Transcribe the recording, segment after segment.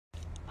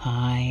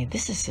Hi,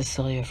 this is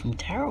Cecilia from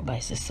Tarot by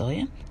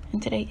Cecilia,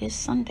 and today is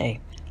Sunday,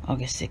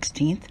 August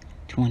 16th,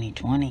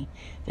 2020.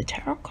 The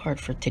tarot card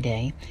for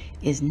today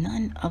is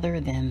none other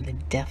than the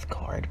Death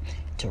card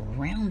to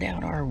round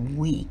out our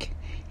week,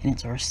 and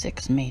it's our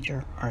sixth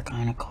major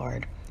arcana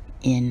card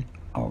in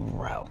a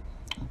row.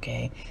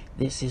 Okay,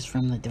 this is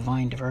from the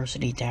Divine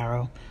Diversity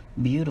Tarot,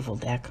 beautiful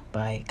deck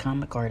by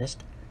comic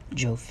artist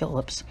Joe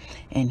Phillips,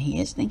 and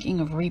he is thinking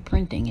of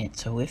reprinting it,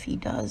 so if he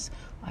does,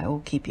 I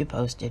will keep you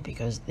posted,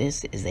 because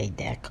this is a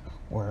deck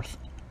worth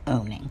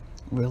owning.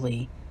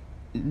 Really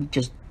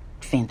just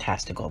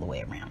fantastic all the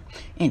way around.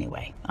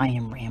 Anyway, I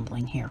am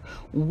rambling here.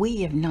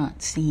 We have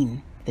not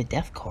seen the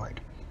Death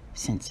card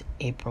since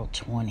April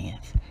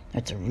 20th.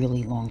 That's a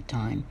really long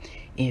time.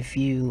 If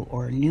you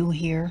are new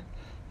here,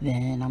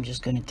 then I'm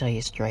just going to tell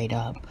you straight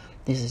up,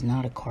 this is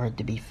not a card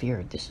to be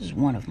feared. This is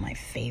one of my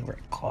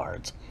favorite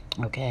cards,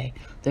 okay?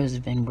 Those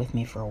who've been with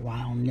me for a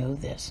while know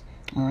this,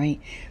 all right?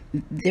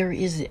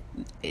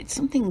 It's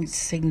something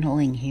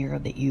signaling here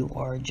that you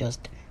are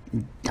just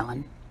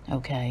done,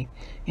 okay?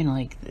 You know,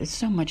 like,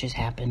 so much has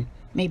happened.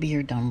 Maybe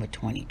you're done with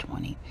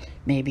 2020.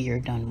 Maybe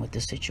you're done with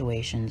the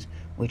situations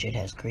which it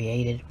has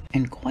created.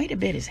 And quite a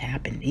bit has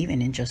happened,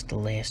 even in just the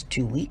last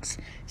 2 weeks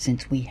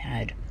since we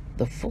had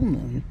the full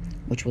moon,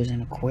 which was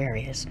in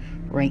Aquarius.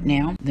 Right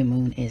now, the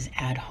moon is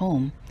at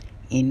home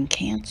in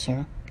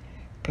Cancer,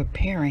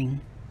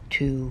 preparing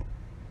to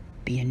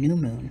be a new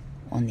moon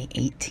on the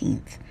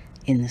 18th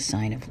in the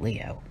sign of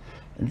Leo.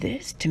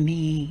 This, to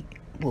me,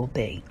 will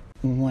be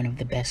one of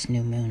the best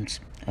new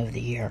moons of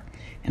the year,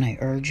 and I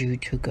urge you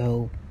to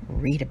go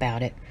read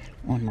about it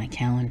on my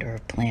calendar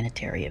of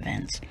planetary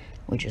events,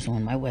 which is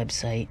on my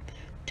website,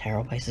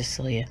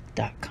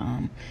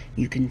 tarotbycecilia.com.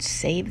 You can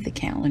save the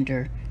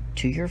calendar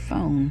to your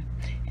phone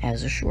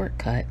as a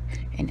shortcut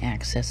and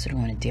access it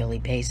on a daily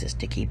basis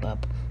to keep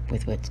up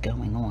with what's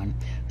going on.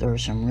 There are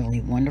some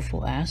really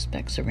wonderful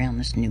aspects around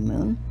this new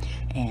moon,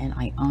 and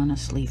I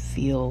honestly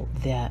feel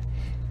that,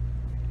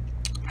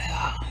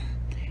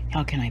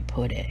 how can I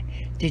put it?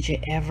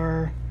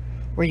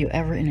 Were you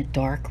ever in a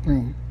dark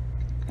room,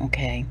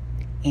 okay,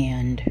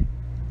 and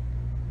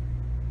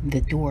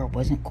the door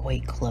wasn't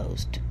quite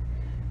closed,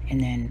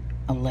 and then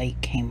a light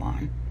came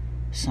on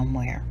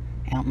somewhere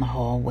out in the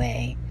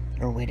hallway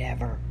or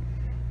whatever,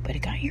 but it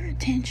got your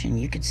attention.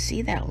 You could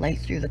see that light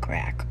through the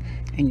crack,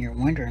 and you're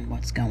wondering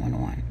what's going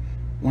on,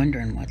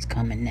 wondering what's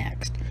coming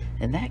next.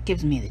 And that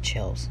gives me the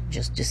chills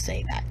just to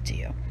say that to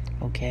you,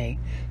 okay?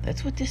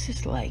 That's what this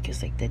is like.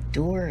 It's like the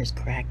door is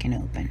cracking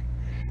open,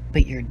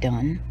 but you're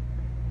done.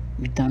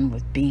 You're done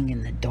with being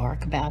in the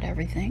dark about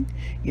everything.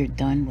 You're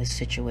done with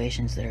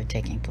situations that are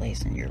taking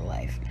place in your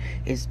life.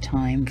 It's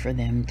time for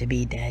them to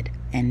be dead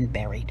and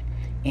buried.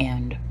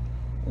 And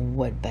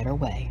what better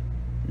way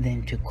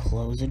than to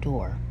close a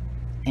door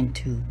and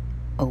to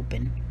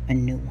open a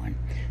new one?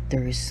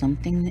 There is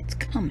something that's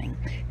coming.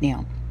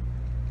 Now,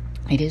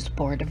 it is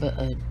part of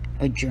a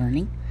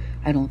journey.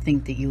 I don't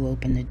think that you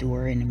open the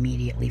door and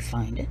immediately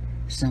find it.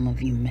 Some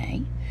of you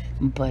may,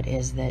 but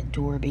as that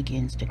door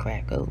begins to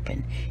crack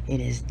open, it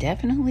is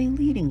definitely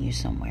leading you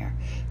somewhere.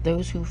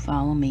 Those who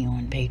follow me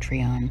on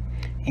Patreon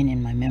and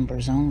in my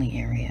members only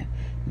area,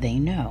 they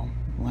know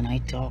when I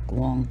talk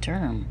long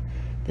term,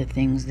 the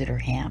things that are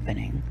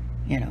happening,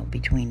 you know,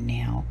 between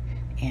now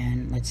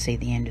and, let's say,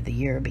 the end of the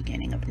year,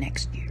 beginning of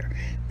next year.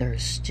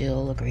 There's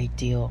still a great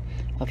deal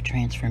of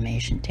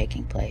transformation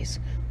taking place,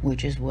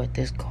 which is what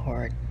this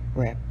card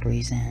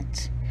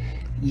represents.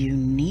 You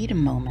need a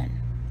moment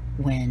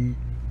when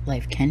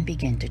life can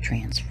begin to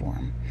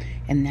transform,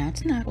 and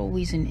that's not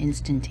always an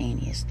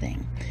instantaneous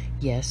thing.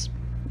 Yes,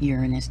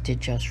 Uranus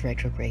did just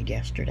retrograde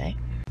yesterday,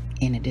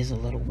 and it is a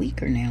little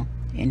weaker now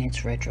in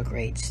its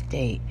retrograde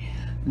state.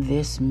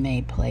 This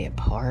may play a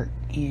part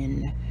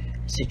in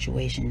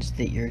situations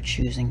that you're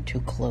choosing to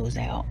close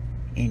out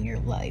in your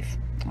life,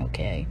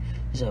 okay?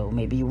 So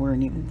maybe you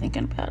weren't even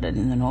thinking about it,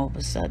 and then all of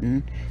a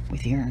sudden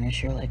with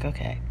Uranus you're like,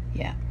 okay,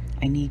 yeah,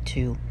 I need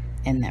to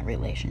end that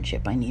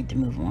relationship. I need to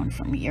move on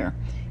from here.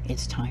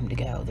 It's time to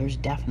go. There's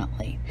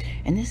definitely,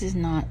 and this is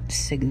not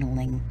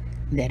signaling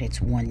that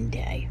it's one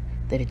day,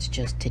 that it's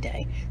just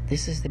today.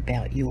 This is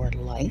about your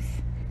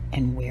life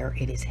and where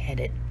it is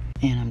headed.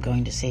 And I'm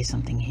going to say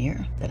something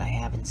here that I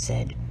haven't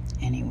said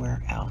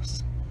anywhere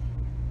else.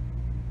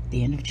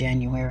 The end of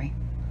January,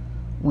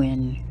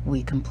 when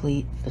we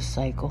complete the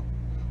cycle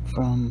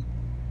from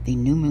the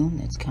new moon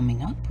that's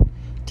coming up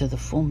to the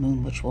full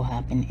moon, which will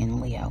happen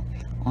in Leo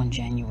on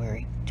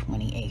January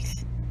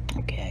 28th,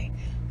 okay?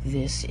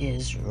 This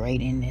is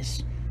right in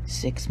this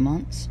 6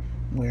 months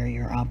where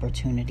your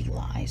opportunity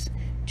lies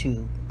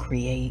to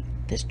create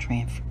this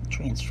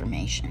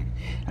transformation.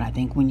 And I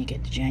think when you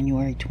get to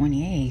January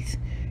 28th,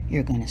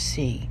 you're going to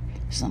see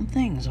some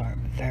things are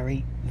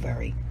very,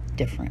 very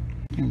different.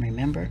 And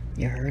remember,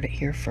 you heard it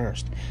here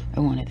first. I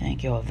want to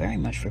thank you all very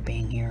much for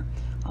being here.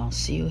 I'll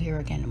see you here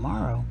again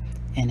tomorrow.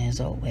 And as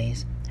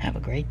always, have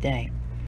a great day.